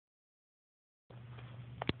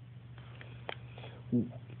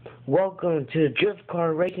Welcome to the Drift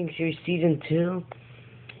Car Racing Series Season 2.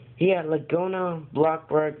 Here at Legona,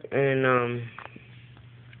 Blockburg, and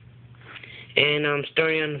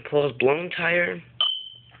starting on the pole's Blowntire.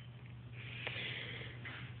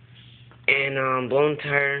 And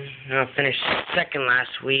Blowntire finished second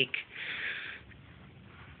last week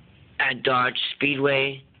at Dodge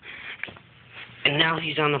Speedway. And now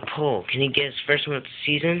he's on the pole. Can he get his first one of the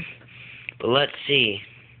season? But let's see.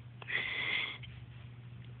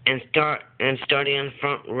 And starting on the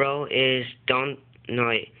front row is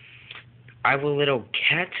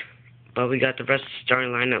iowalittlecat, but we got the rest of the starting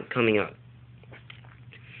lineup coming up.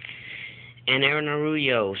 And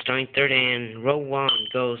Araujo starting third, and row 1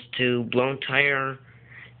 goes to Blowntire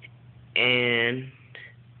and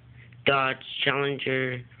Dodge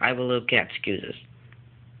Challenger iowalittlecat, excuse us.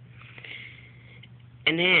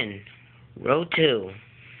 And then row 2,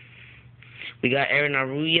 we got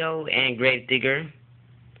Araujo and Gravedigger.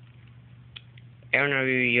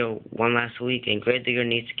 Araujo won last week, and Gravedigger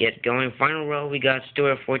needs to get going. Final row, we got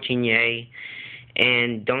Stewart 14A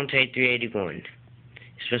and Dante 381.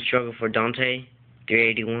 It's been a struggle for Dante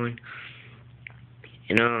 381.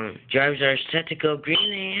 And drivers are set to go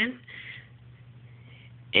green,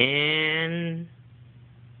 and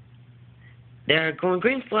they're going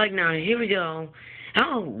green flag now. Here we go.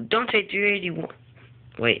 Oh, Dante 381.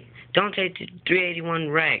 Wait, Dante 381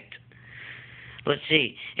 wrecked. Let's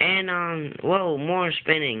see. And, whoa, more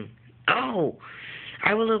spinning. Oh,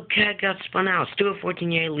 iowalittlecat got spun out. Stewart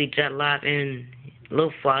 14A leads that lap, and a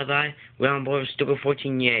little flyby. We're on board with Stewart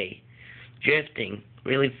 14A. Drifting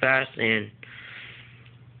really fast, and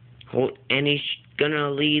he's gonna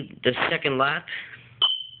lead the second lap.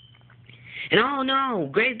 And oh no,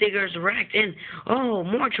 Gravedigger's wrecked, and oh,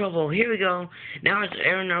 more trouble. Here we go. Now it's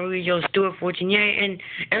Araujo, Stewart 14A, and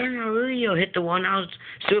Araujo hit the one. Now it's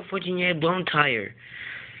Stewart 14A, Blowntire.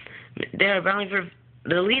 They're battling for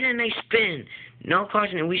the lead, and they spin. No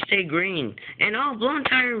caution, and we stay green. And oh,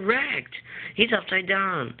 Blowntire wrecked. He's upside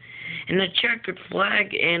down. And the checkered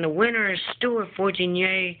flag, and the winner is Stewart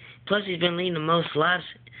 14A. Plus, he's been leading the most laps.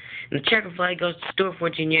 And the checkered flag goes to Stewart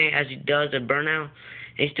 14A as he does a burnout.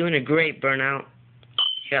 He's doing a great burnout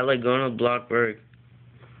here at Legona, Blockburg.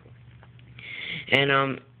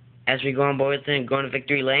 And as we go on board with him, going to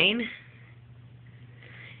victory lane.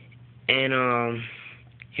 And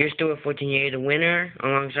here's Stewart 14A, the winner,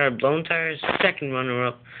 alongside Blowntire, second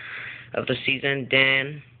runner-up of the season.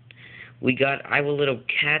 Then we got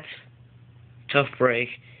iowalittlecat, tough break.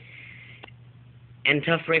 And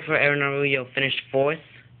tough break for Araujo, finished fourth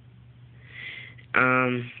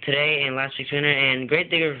today, and last week's winner. And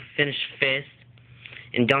Gravedigger finished fifth,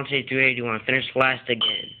 and Dante 381 finished last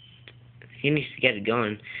again. He needs to get it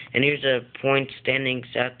going. And here's the point standings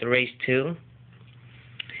at the race 2.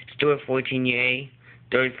 Stewart 14A,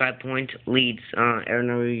 35 points, leads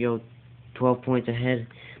Araujo 12 points ahead.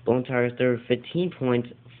 Blowntire third, 15 points,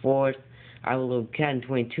 fourth. iowalittlecat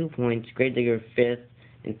 22 points. Gravedigger fifth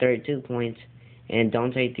and 32 points. And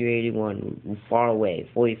Dante 381 far away,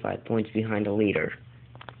 45 points behind the leader.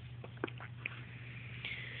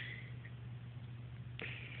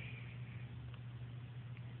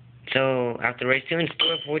 So after race 2, and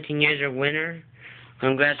Stewart 14A is our winner.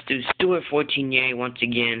 Congrats to Stewart 14A once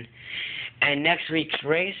again. And next week's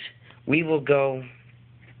race, we will go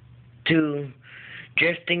to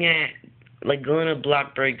drifting at Legona,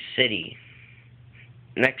 Blockburg City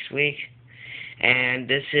next week. And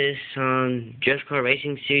this is Drift Car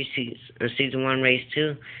Racing Series Season 1 Race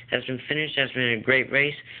 2 has been finished. That's been a great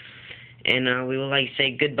race. And we would like to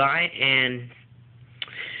say goodbye and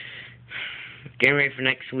get ready for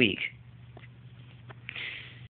next week.